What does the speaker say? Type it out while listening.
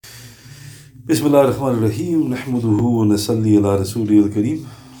Bismillah ar-Rahman ar-Rahim. Nahmaduhu wa nasalli ala Rasulihi al-Kareem.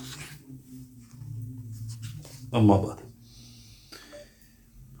 Amma ba'd.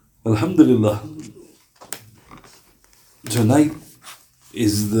 Alhamdulillah. Tonight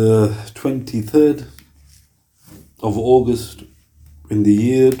is the 23rd of August in the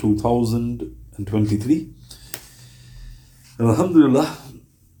year 2023. And Alhamdulillah,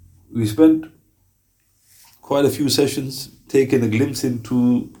 we spent quite a few sessions taking a glimpse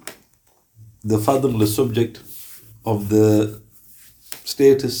into the fathomless subject of the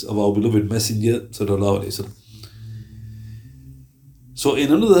status of our beloved Messenger Sallallahu Alaihi Wasallam. So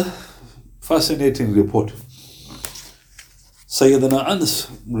in another fascinating report, Sayyidina Anas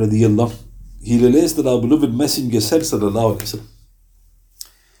radiyallahu, he relates that our beloved Messenger said Sallallahu Alaihi Wasallam,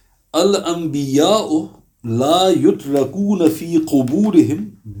 Al-Anbiya'u la yutrakuna fi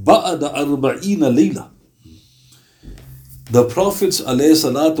quburihim ba'da arba'ina layla. The Prophets alayhi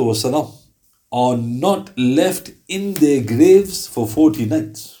salatu wasalam are not left in their graves for 40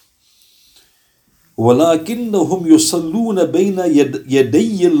 nights. وَلَكِنَّهُمْ يُصَلُّونَ بَيْنَ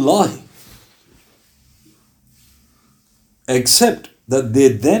يَدَيِّ اللَّهِ. Except that they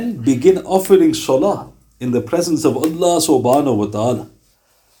then begin offering salah in the presence of Allah subhanahu wa ta'ala.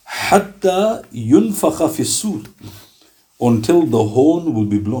 حَتَّى يُنْفَخَ فِي السُّورِ, until the horn will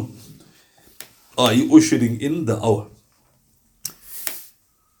be blown, i.e. ushering in the hour.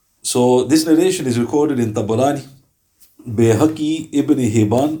 So this narration is recorded in Tabarani, Bayhaqi, Ibn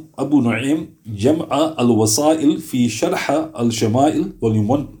Hibban, Abu Nu'aym, Jam'a al-Wasa'il fi Sharha al-Shama'il, volume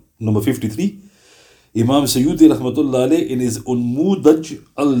 1, number 53. Imam Sayyidi rahmatullah alayh in his Unmudaj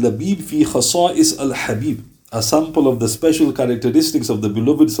al-Labib fi Khasa'is al-Habib, a sample of the special characteristics of the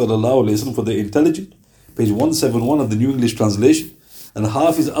beloved sallallahu alayhi wasallam for the intelligent, page 171 of the New English Translation. And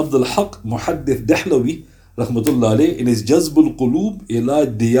Hafiz Abdul Haq Muhaddith Dahlawi rahmatullah alayh in his Jazbul Qulub ila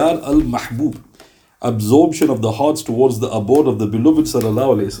Diyar al-Mahbub, absorption of the hearts towards the abode of the beloved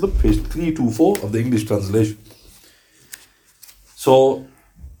sallallahu alayhi wasallam, page 324 of the English translation. So,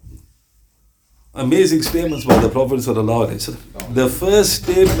 amazing statements by the Prophet sallallahu alayhi wasallam. The first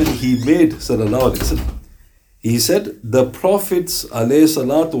statement he made sallallahu alayhi wasallam, he said, the Prophets alayhi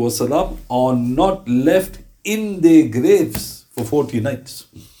salatu wasalam are not left in their graves for 40 nights.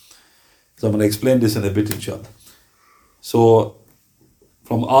 So I'm going to explain this in a bit, inshallah. So,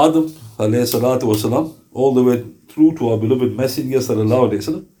 from Adam alayhi salatu wasalam all the way through to our beloved Messenger sallallahu alayhi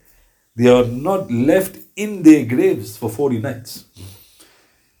wasallam, they are not left in their graves for 40 nights.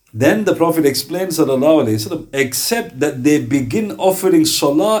 Then the Prophet explained sallallahu alayhi wasallam, except that they begin offering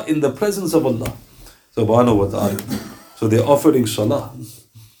salah in the presence of Allah subhanahu wa ta'ala. So they're offering salah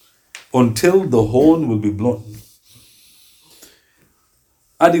until the horn will be blown.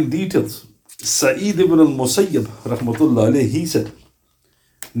 Adding details, Sa'id ibn al-Musayyib rahmatullah alayhi, he said,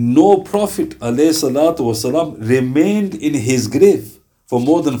 no Prophet alayhi salatu wasalam remained in his grave for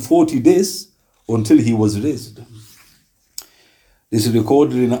more than 40 days until he was raised. This is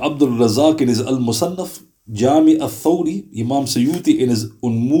recorded in Abdul Razak in his Al-Musannaf, Jami al-Thawri, Imam Sayyuti in his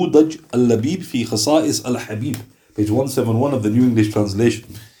Unmudaj al-Labib fi Khasa'is al-Habib, page 171 of the New English Translation.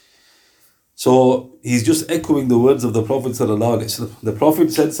 So he's just echoing the words of the Prophet sallallahu alaihi wasallam. The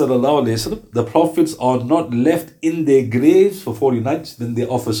Prophet said sallallahu alaihi wasallam, the Prophets are not left in their graves for 40 nights, then they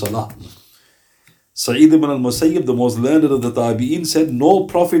offer salah. Sa'id ibn al-Musayyib, the most learned of the Tabi'in, said no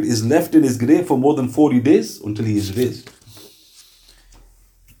Prophet is left in his grave for more than 40 days until he is raised.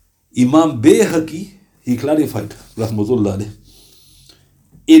 Imam Bayhaqi, he clarified, rahmatullah alayh,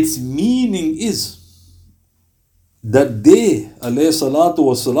 its meaning is that they, alayhi salatu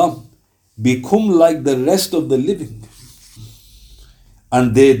wasalam, become like the rest of the living,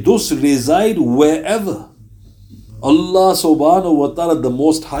 and they thus reside wherever Allah subhanahu wa ta'ala the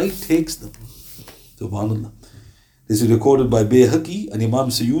Most High takes them. Subhanallah. This is recorded by Bayhaqi and Imam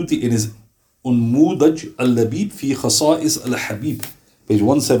Sayyuti in his Unmudaj al-Labib fi Khasa'is al-Habib, page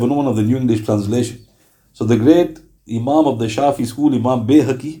 171 of the New English Translation. So the great Imam of the Shafi school, Imam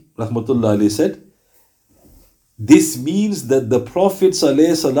Bayhaqi rahmatullah alayhi, said, this means that the Prophets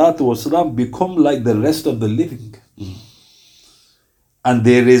alayhi salatu wasalam become like the rest of the living. And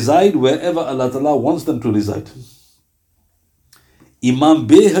they reside wherever Allah Ta'ala wants them to reside. Imam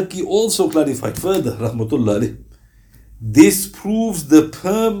Bayhaqi also clarified further, rahmatullah alayh, this proves the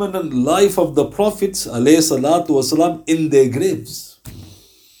permanent life of the Prophets alayhi salatu wasalam in their graves.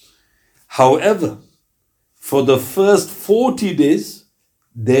 However, for the first 40 days,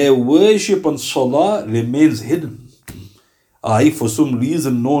 their worship and salah remains hidden, i.e. for some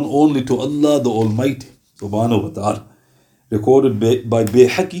reason known only to Allah the Almighty subhanahu wa ta'ala. Recorded by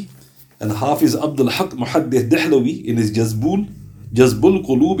Bayhaqi and Hafiz Abdul Haq Muhaddith Dahlawi in his Jazbul Jazbul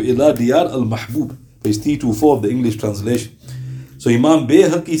Qulub ila Diyar al-Mahbub, page 324 of the English translation. So Imam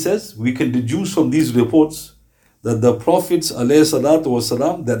Bayhaqi says, we can deduce from these reports that the Prophets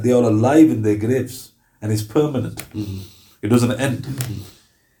ﷺ, that they are alive in their graves and it's permanent. It doesn't end.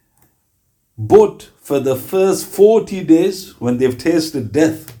 But for the first 40 days, when they've tasted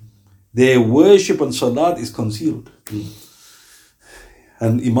death, their worship and salat is concealed.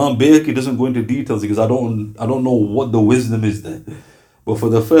 And Imam Bayhaqi doesn't go into details because I don't know what the wisdom is there. But for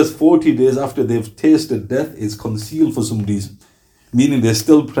the first 40 days after they've tasted death, it's concealed for some reason. Meaning they're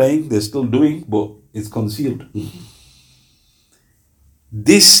still praying, they're still doing, but it's concealed.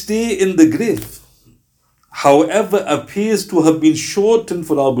 This stay in the grave, however, appears to have been shortened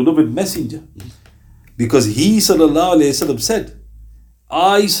for our beloved messenger. Because he ﷺ said,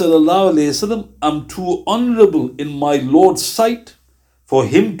 I ﷺ am too honorable in my Lord's sight for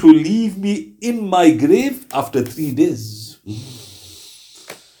him to leave me in my grave after 3 days.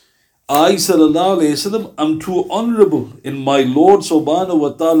 I ﷺ am too honorable in my Lord subhanahu wa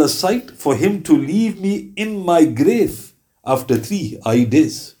ta'ala's sight for him to leave me in my grave after 3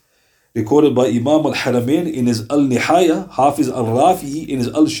 days. Recorded by Imam al-Haramain in his Al-Nihaya, Hafiz al-Rafi'i in his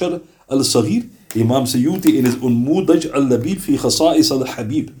Al-Shar al-Saghir, Imam Sayyuti in his Unmudaj al-Labib fi Khasa'is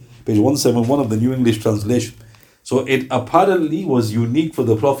al-Habib, page 171 of the New English translation. So it apparently was unique for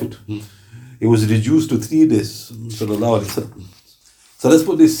the Prophet. It was reduced to 3 days. Sallallahu Alaihi Wasallam. So let's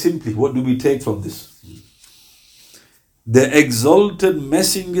put this simply. What do we take from this? The exalted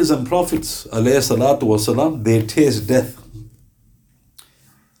messengers and prophets, alayhi salatu wasalam, they taste death.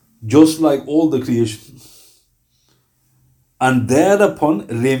 Just like all the creation. And thereupon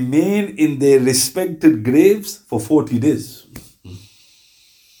remain in their respected graves for 40 days.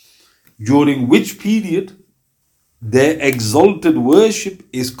 During which period their exalted worship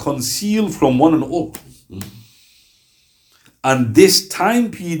is concealed from one and all. And this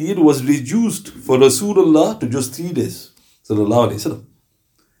time period was reduced for Rasulallah to just 3 days. Sallallahu Alaihi Wasallam.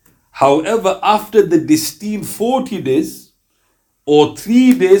 However, after the distinct 40 days or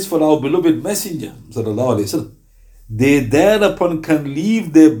 3 days for our beloved Messenger, Sallallahu Alaihi Wasallam, they thereupon can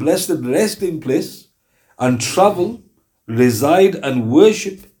leave their blessed resting place and travel, reside and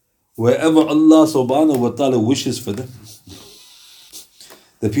worship wherever Allah subhanahu wa ta'ala wishes for them.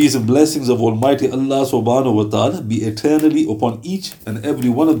 The peace and blessings of Almighty Allah subhanahu wa ta'ala be eternally upon each and every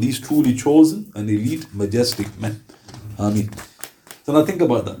one of these truly chosen and elite majestic men. Ameen. So now think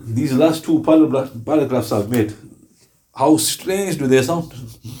about that. These last 2 paragraphs I've made, how strange do they sound?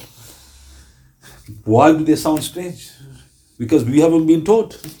 Why do they sound strange? Because we haven't been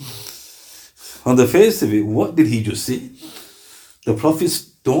taught. On the face of it, what did he just say? The prophets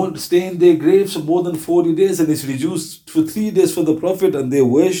don't stay in their graves for more than 40 days and it's reduced for 3 days for the Prophet and their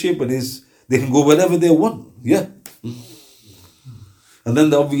worship and they can go wherever they want. Yeah. And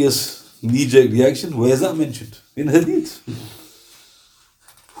then the obvious knee-jerk reaction, where is that mentioned? In Hadith.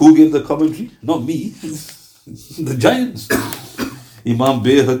 Who gave the commentary? Not me. The giants. Imam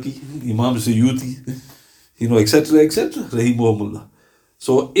Bayhaqi, Imam Sayyuti, etc., etc. Rahimahumullah.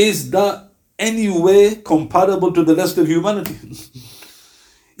 So is that any way comparable to the rest of humanity?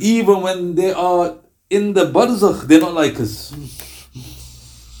 Even when they are in the barzakh, they're not like us.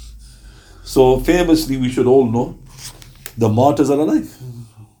 So famously, we should all know, the martyrs are alive.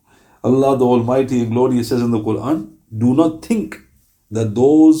 Allah the Almighty and Glorious says in the Quran, do not think that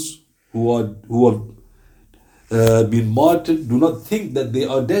those who have been martyred, do not think that they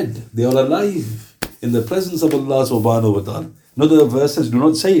are dead. They are alive in the presence of Allah subhanahu wa ta'ala. Another verse says, do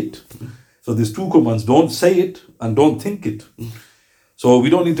not say it. So there's 2 commands, don't say it and don't think it. So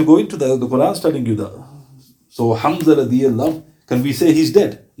we don't need to go into that. The Quran is telling you that. So Hamza radiyallahu, can we say he's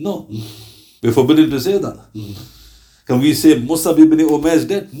dead? No. We're forbidden to say that. Can we say Musab ibn Umayr is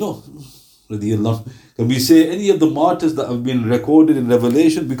dead? No. Radiyallahu. Can we say any of the martyrs that have been recorded in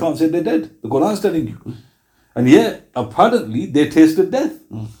Revelation? We can't say they're dead. The Quran is telling you. And yet, apparently, they tasted death.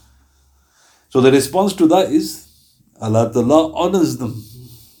 So the response to that is, Allah Ta'ala honors them.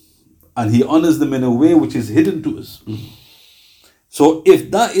 And He honors them in a way which is hidden to us. So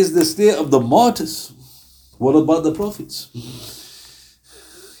if that is the state of the martyrs, what about the prophets?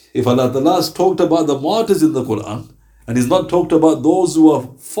 If Allah Ta'ala has talked about the martyrs in the Quran, and He's not talked about those who are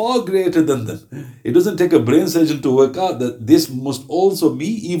far greater than them, it doesn't take a brain surgeon to work out that this must also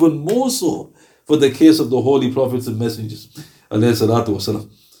be even more so for the case of the holy prophets and messengers. Alayhi salatu wasalam.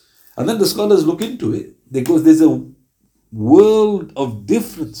 And then the scholars look into it, because there's a world of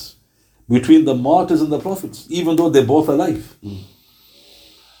difference between the martyrs and the prophets, even though they're both alive.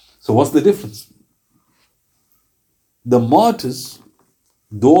 So what's the difference? The martyrs,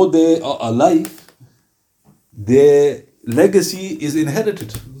 though they are alive, their legacy is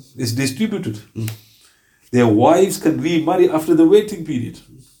inherited, is distributed. Their wives can remarry after the waiting period.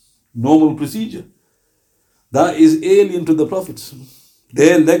 Normal procedure. That is alien to the prophets.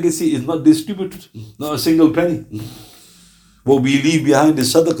 Their legacy is not distributed, not a single penny. What we leave behind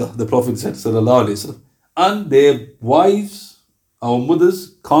is sadaqah, the Prophet said, sallallahu alaihi wasallam. And their wives, our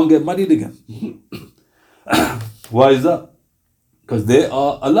mothers, can't get married again. Why is that? Because they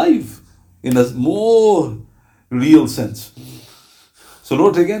are alive in a more real sense. So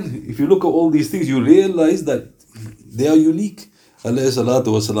note again, if you look at all these things, you realize that they are unique. Alayhi salatu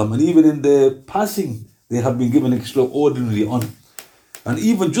wasalam. And even in their passing, they have been given extraordinary honor. And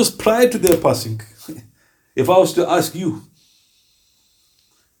even just prior to their passing, if I was to ask you,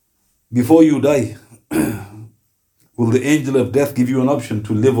 before you die, will the angel of death give you an option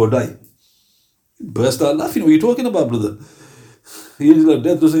to live or die? You burst out laughing. What are you talking about, brother? The angel of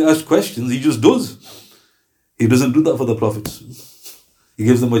death doesn't ask questions, he just does. He doesn't do that for the prophets. He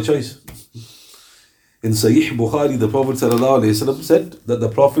gives them a choice. In Sahih Bukhari, the Prophet ﷺ said that the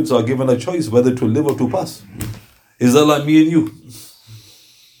prophets are given a choice whether to live or to pass. Is that like me and you?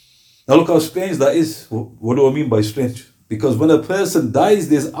 Now look how strange that is. What do I mean by strange? Because when a person dies,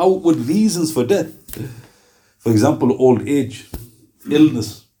 there's outward reasons for death. For example, old age,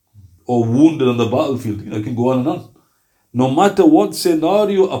 illness, or wounded on the battlefield. It can go on and on. No matter what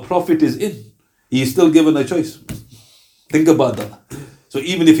scenario a prophet is in, he is still given a choice. Think about that. So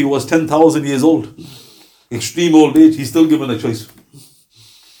even if he was 10,000 years old, extreme old age, he's still given a choice.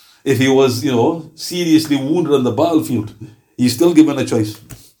 If he was, seriously wounded on the battlefield, he's still given a choice.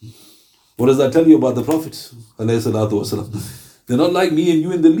 What does that tell you about the prophets? They're not like me and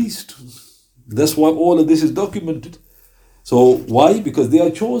you in the least. That's why all of this is documented. So why? Because they are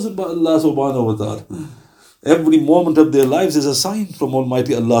chosen by Allah subhanahu wa ta'ala. Every moment of their lives is a sign from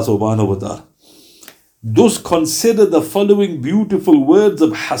Almighty Allah subhanahu wa ta'ala. Thus consider the following beautiful words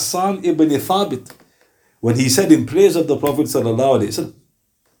of Hassan ibn Thabit when he said in praise of the Prophet sallallahu alaihi wasallam,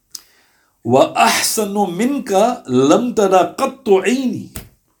 وَأَحْسَنُ مِنْكَ لَمْ تَرَ قَطُّ عَيْنِي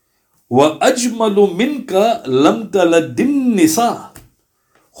وَأَجْمَلُ مِنْكَ لَمْ تَلَدِّ النِّسَاء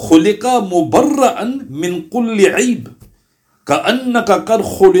خُلِقَ مُبَرَّأً مِنْ كُلِّ عَيْبٍ كَأَنَّكَ قَدْ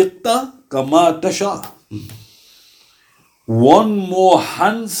خُلِقْتَ كَمَا تَشَاءُ. One more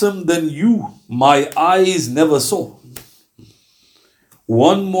handsome than you, my eyes never saw.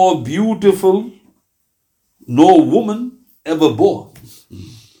 One more beautiful, no woman ever bore.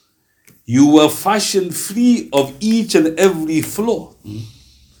 You were fashioned free of each and every flaw,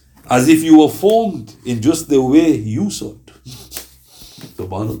 as if you were formed in just the way you saw it.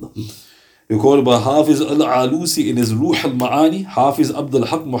 Subhanallah. Recorded by Hafiz al-Alusi in his Ruh al-Ma'ani, Hafiz Abdul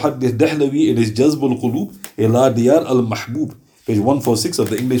Haq Muhaddith Dahlawi in his Jazb al-Qulub, ila Diyar al-Mahbub, page 146 of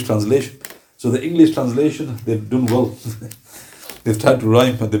the English translation. So the English translation, they've done well. They've tried to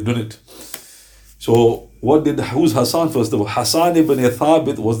rhyme, but they've done it. So who's Hassan first of all? Hassan ibn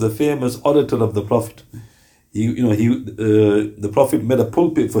Thabit was the famous orator of the Prophet. The Prophet made a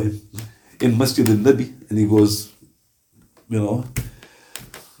pulpit for him in Masjid al-Nabi, and he goes,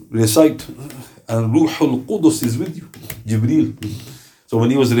 recite, and Ruhul Qudus is with you, Jibreel. So when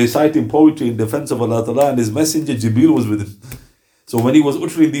he was reciting poetry in defense of Allah Ta'ala and His Messenger, Jibreel was with him. So when he was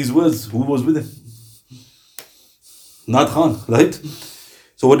uttering these words, who was with him? Naat Khan, right?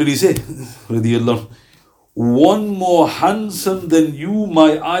 So what did he say? One more handsome than you,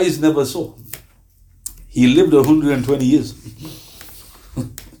 my eyes never saw. He lived 120 years.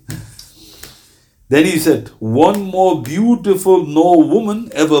 Then he said, one more beautiful no woman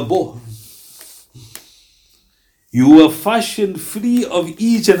ever bore. You were fashioned free of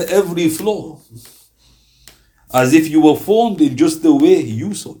each and every flaw, as if you were formed in just the way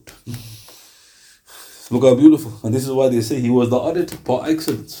you saw it. Look how beautiful. And this is why they say he was the auditor par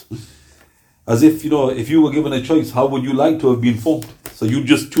excellence. As if, if you were given a choice, how would you like to have been formed? So you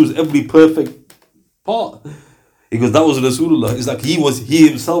just choose every perfect part. Because that was Rasulullah. It's like he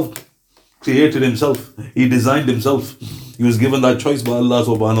himself created himself. He designed himself. He was given that choice by Allah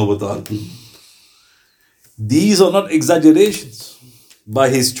subhanahu wa ta'ala. These are not exaggerations by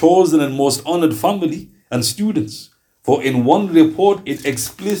his chosen and most honored family and students. For in one report it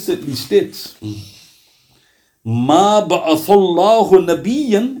explicitly states, ما بعث الله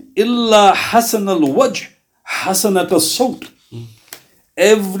نبيا إلا حسن الوجه حسنة الصوت.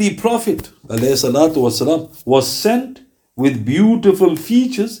 Every prophet والسلام, was sent with beautiful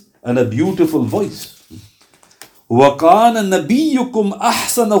features and a beautiful voice. وَكَانَ نَبِيُّكُمْ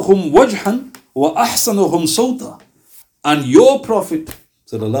أَحْسَنَهُمْ وَجْهًا وَأَحْسَنَهُمْ صَوْتًا. And your prophet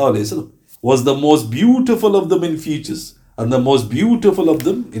وسلم, was the most beautiful of them in features and the most beautiful of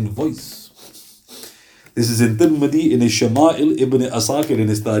them in voice. This is in Tirmidhi, in his Shama'il, Ibn Asakir, in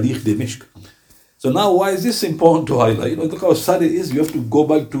his Tarikh Dimishq. So now why is this important to highlight? Look how sad it is. You have to go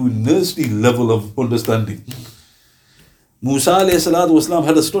back to nursery level of understanding. Musa alayhi salatu wasalam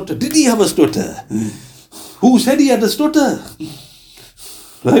had a stutter. Did he have a stutter? Who said he had a stutter?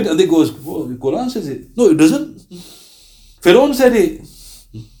 Right? And they goes, oh, the Quran says it. No, it doesn't. Pharaoh said it.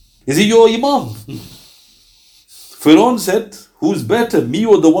 Is he your Imam? Pharaoh said, who's better, me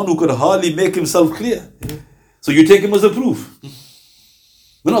or the one who could hardly make himself clear? So you take him as a proof.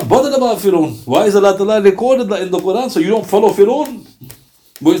 We're not bothered about Pharaoh. Why is Allah Ta'ala recorded that in the Quran? So you don't follow Pharaoh.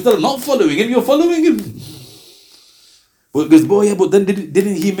 But instead of not following him, you're following him. But because, boy, yeah, but then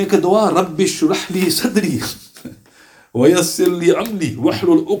didn't he make a dua? Rabbi shrah li sadri. Wa yassir li amli.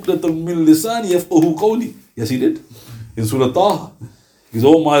 Wahlul uqdatan min lisani yafqahu qawli. Yes, he did. In Surah Taha. He says,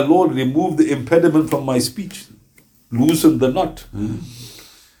 oh my Lord, remove the impediment from my speech. Loosen the knot.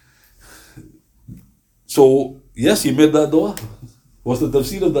 So, yes, he made that dua. What's the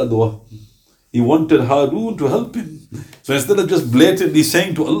tafsir of that dua? He wanted Harun to help him. So instead of just blatantly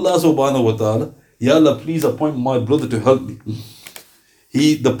saying to Allah subhanahu wa ta'ala, Ya Allah, please appoint my brother to help me.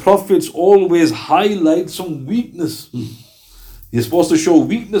 The prophets always highlight some weakness. You're supposed to show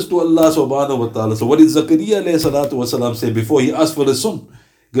weakness to Allah subhanahu wa ta'ala. So what did Zakaria alayhi salatu wasalam say before he asked for a son?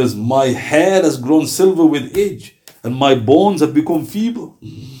 Because my hair has grown silver with age and my bones have become feeble.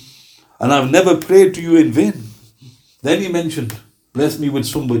 And I've never prayed to you in vain. Then he mentioned, bless me with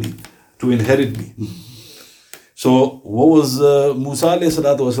somebody to inherit me. So what was Musa alayhi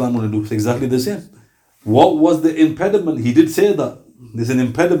salatu wasalam going to do? It's exactly the same. What was the impediment? He did say that. There's an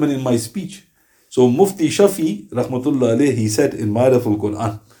impediment in my speech. So Mufti Shafi, rahmatullah alayhi, he said in Ma'riful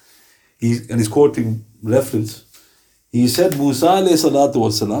Quran, and he's quoting reference, he said Musa alayhi salatu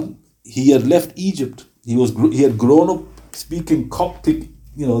wasalam, he had left Egypt. He had grown up speaking Coptic,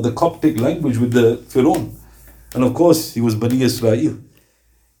 the Coptic language with the Pharaoh. And of course, he was Bani Israel.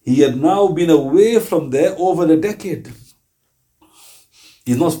 He had now been away from there over a decade.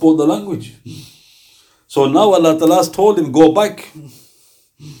 He's not spoke the language. So now Allah Ta'ala has told him, go back.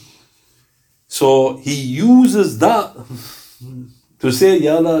 So he uses that to say,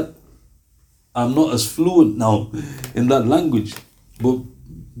 Ya Allah, I'm not as fluent now in that language. But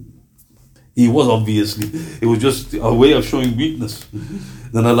he was obviously. It was just a way of showing weakness.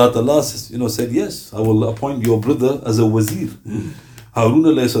 Then Allah Ta'ala said, yes, I will appoint your brother as a wazir. Harun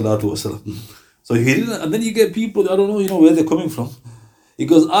alayhi salatu wasalam. So he didn't, and then you get people, I don't know, where they're coming from. He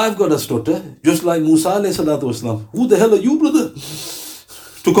goes, I've got a stutter, just like Musa alayhi salatu wasalam. Who the hell are you, brother?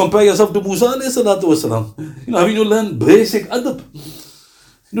 To compare yourself to Musa alayhi salatu wasalam. Having to learn basic adab.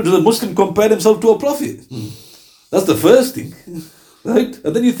 Does a Muslim compare himself to a prophet? That's the first thing. Right?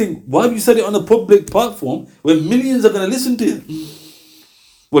 And then you think, why have you said it on a public platform where millions are going to listen to it?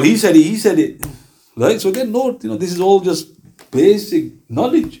 Well, he said it. Right? So again, note, this is all just basic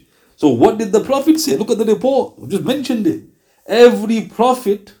knowledge. So what did the Prophet say? Look at the report. I just mentioned it. Every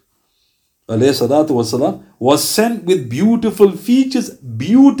Prophet, alayhi salatu wasalam, was sent with beautiful features,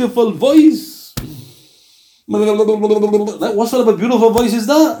 beautiful voice. What sort of a beautiful voice is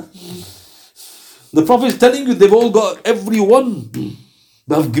that? The Prophet is telling you they've all got everyone.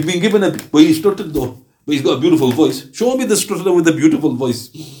 They have been given a, but he stuttered though. But he's got a beautiful voice. Show me the stutterer with a beautiful voice.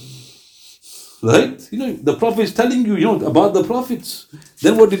 Right? The Prophet is telling you, about the prophets.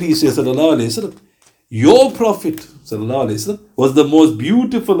 Then what did he say? Sallallahu alayhi wasallam. Your Prophet, sallallahu alayhi wasallam, was the most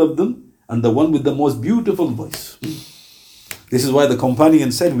beautiful of them and the one with the most beautiful voice. This is why the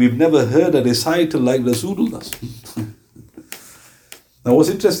companion said, we've never heard a recital like Rasulullah. Now what's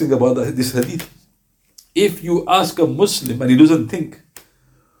interesting about this hadith? If you ask a Muslim and he doesn't think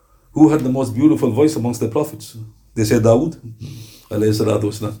who had the most beautiful voice amongst the prophets, they say Dawood, alayhi salatu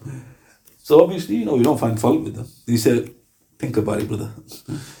wasalam. So obviously, you don't find fault with them. He said, think about it, brother.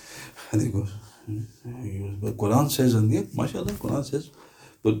 And he goes, but Quran says, and yeah, mashallah, Quran says,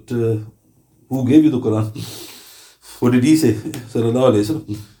 but who gave you the Quran? What did he say? Sallallahu alayhi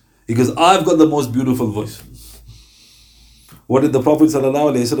wasallam. He goes, I've got the most beautiful voice. What did the Prophet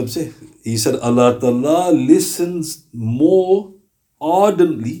sallallahu alayhi wasallam say? He said, Allah Ta'ala listens more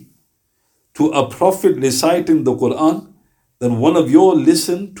ardently to a prophet reciting the Quran than one of you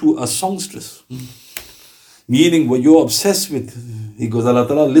listen to a songstress. Meaning what you're obsessed with. He goes, Allah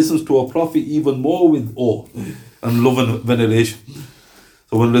Ta'ala listens to a prophet even more with awe and love and veneration.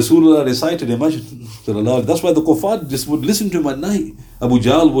 So when Rasulullah recited, imagine, that's why the kuffar just would listen to him at night. Abu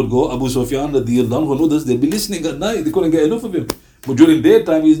Jahl would go, Abu Sufyan, they'd be listening at night. They couldn't get enough of him. But during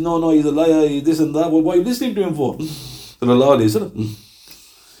daytime, he's a liar, he's this and that. Well, what are you listening to him for?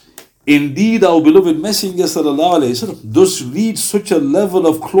 Indeed, our beloved Messenger does reach such a level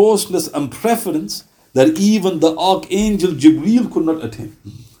of closeness and preference that even the Archangel Jibreel could not attain.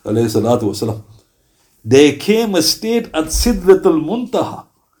 Alayhi salatu wasalam. There came a state at Sidratul Muntaha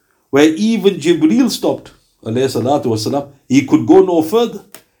where even Jibreel stopped. Alayhi salatu wasalam. He could go no further.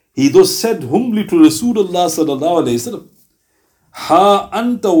 He thus said humbly to Rasulallah sallallahu alayhi wasallam, Ha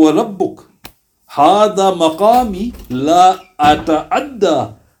anta wa rabbuk, hada maqami la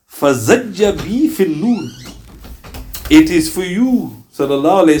ata'adda fazajja bi fin nur. It is for you,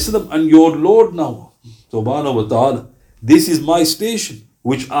 sallallahu alayhi wasallam, and your Lord now, subhanahu wa ta'ala. This is my station,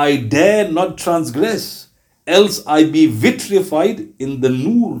 which I dare not transgress, else I be vitrified in the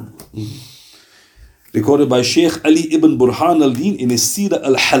nur. Recorded by Sheikh Ali ibn Burhan al-Din in his Sirah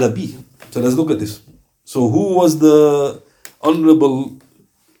al-Halabi. So let's look at this. So who was the honorable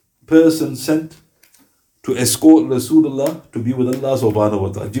person sent to escort Rasulullah to be with Allah subhanahu wa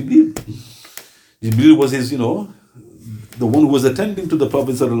ta'ala? Jibreel. Jibreel was his, the one who was attending to the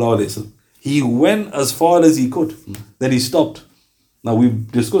Prophet sallallahu alaihi wasallam. He went as far as he could. Then he stopped. Now we've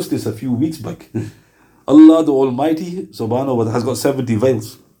discussed this a few weeks back. Allah the Almighty subhanahu wa ta'ala has got 70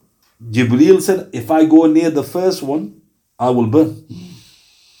 veils. Jibreel said, if I go near the first one, I will burn.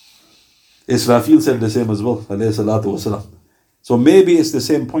 Israfil said the same as well, alayhi salatu wasalam. So maybe it's the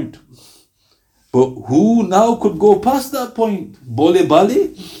same point. But who now could go past that point? Bole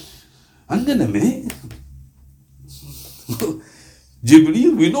bale? Angana me.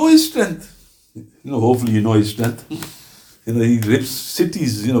 Jibreel, we know his strength. Hopefully you know his strength. He rips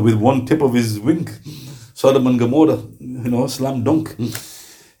cities, with one tip of his wing. Sodom and Gomorrah, slam dunk.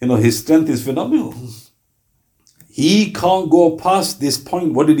 His strength is phenomenal. He can't go past this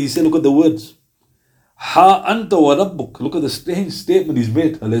point. What did he say? Look at the words. Ha anta wa rabbuk. Look at the strange statement he's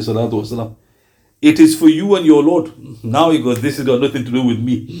made. Alayhi salatu wasalam. It is for you and your Lord. Now he goes, this has got nothing to do with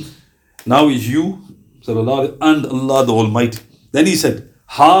me. Now it's you, sallallahu and Allah the Almighty. Then he said,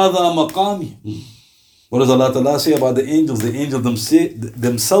 Hada maqami. What does Allah Ta'ala say about the angels? The angels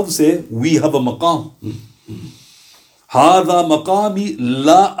themselves say, we have a maqam. Hada maqami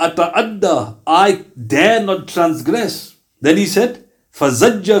la ata'adda. I dare not transgress. Then he said,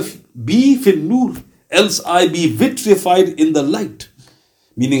 Fazajja bi fin nur. Else I be vitrified in the light.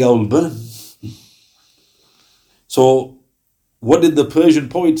 Meaning I will burn. So, what did the Persian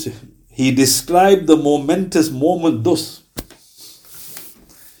poet say? He described the momentous moment thus.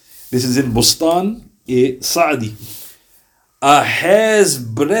 This is in Bustan-e-Sa'di. A hair's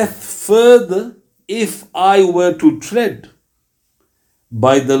breadth further, if I were to tread,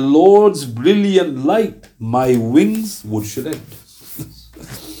 by the Lord's brilliant light, my wings would shred.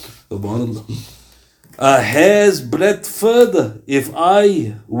 Subhanallah. A hair's breadth further, if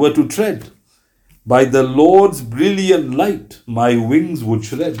I were to tread, by the Lord's brilliant light, my wings would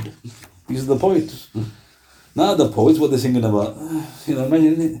shred. These are the poets. Now the poets, what they're singing about,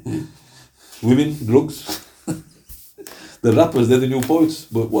 imagine it. Women, drugs. The rappers, they're the new poets.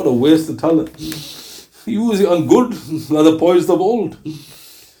 But what a waste of talent. Use it on good, like the poets of old.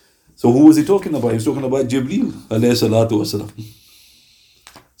 So who was he talking about? He was talking about Jibreel, alayhi salatu wasalam.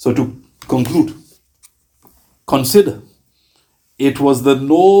 So to conclude, consider, it was the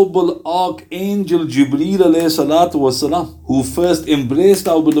noble Archangel Jibreel alayhi salatu wasalam who first embraced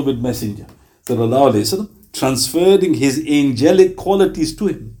our beloved Messenger, sallallahu alayhi wasallam, transferring his angelic qualities to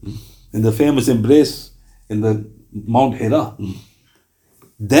him in the famous embrace in the Mount Hira.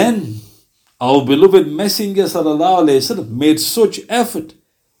 Then our beloved Messenger sallallahu alayhi wasallam made such effort,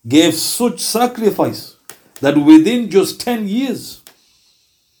 gave such sacrifice, that within just 10 years,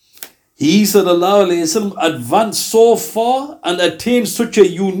 he sallallahu alayhi wasallam advanced so far and attained such a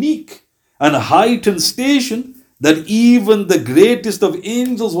unique and heightened station that even the greatest of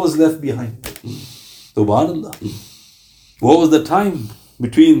angels was left behind. Subhanallah. What was the time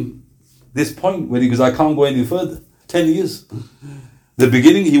between this point where he goes, I can't go any further? 10 years. The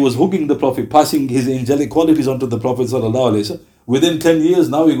beginning, he was hugging the Prophet, passing his angelic qualities onto the Prophet sallallahu alaihi wasallam. Within 10 years,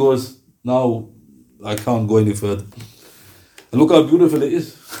 now he goes, now I can't go any further. And look how beautiful it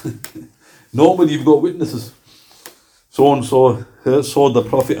is. Normally you've got witnesses. So-and-so saw the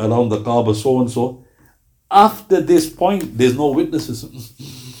Prophet around the Kaaba, so-and-so. After this point, there's no witnesses.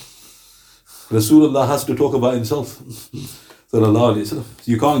 Rasulallah has to talk about himself.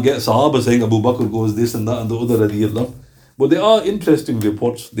 You can't get Sahaba saying Abu Bakr goes this and that and the other radiyallahu. But there are interesting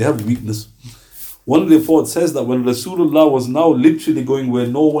reports. They have weakness. One report says that when Rasulullah was now literally going where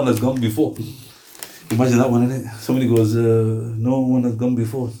no one has gone before. Imagine that one, innit? Somebody goes, no one has gone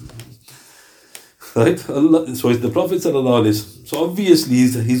before. Right? Allah, so it's the Prophet sallallahu alaihi wasallam. So obviously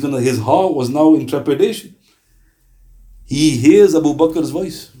his heart was now in trepidation. He hears Abu Bakr's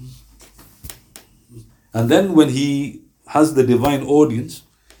voice. And then when he has the divine audience,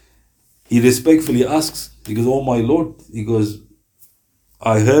 He respectfully asks, he goes, "Oh my Lord," he goes,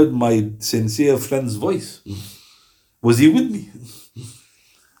 "I heard my sincere friend's voice. Was he with me?"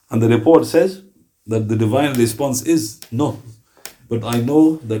 And the report says that the divine response is, "No, but I know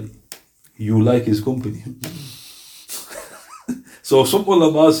that you like his company." So some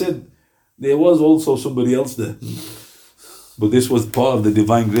ulama said there was also somebody else there. But this was part of the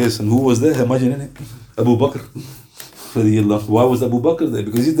divine grace. And who was there? Imagine it. Abu Bakr. Why was Abu Bakr there?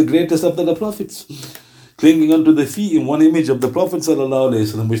 Because he's the greatest of the prophets. Clinging onto the feet in one image of the Prophet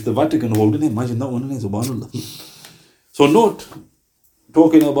ﷺ, which the Vatican hold in. Imagine that one, subhanAllah. So note,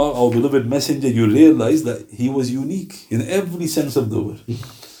 talking about our beloved messenger, you realize that he was unique in every sense of the word.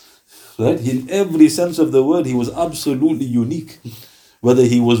 Right? In every sense of the word, he was absolutely unique. Whether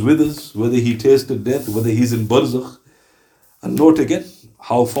he was with us, whether he tasted death, whether he's in barzakh. And note again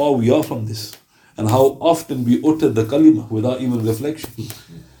how far we are from this, and how often we utter the kalima without even reflection.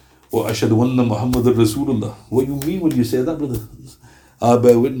 Or ashhadu anna Muhammadur Rasulallah. What do you mean when you say that, brother? I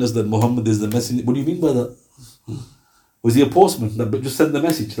bear witness that Muhammad is the messenger. What do you mean by that? Was he a postman that just sent the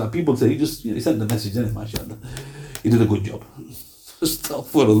message? Like people say, he sent the message, didn't he? MashaAllah. He did a good job.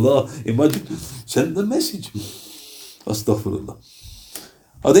 Astaghfirullah. Imagine, send the message. Astaghfirullah.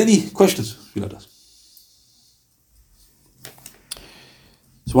 Are there any questions you let us?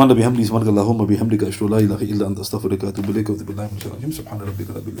 سبحان بحمده سبحانك اللهم بحمدك أشهد أن لا إله إلا أنت أستغفرك وأتوب إليك وأتوب بالله من الشيطان الرجيم سبحان ربك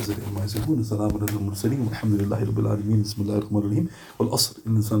رب العزة عما يصفون وسلام على المرسلين والحمد لله رب العالمين بسم الله الرحمن الرحيم والعصر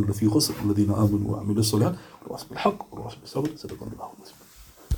إن الإنسان لفي خسر الذين آمنوا وعملوا الصالحات والتواصوا بالحق والتواصوا بالصبر صدق الله العظيم.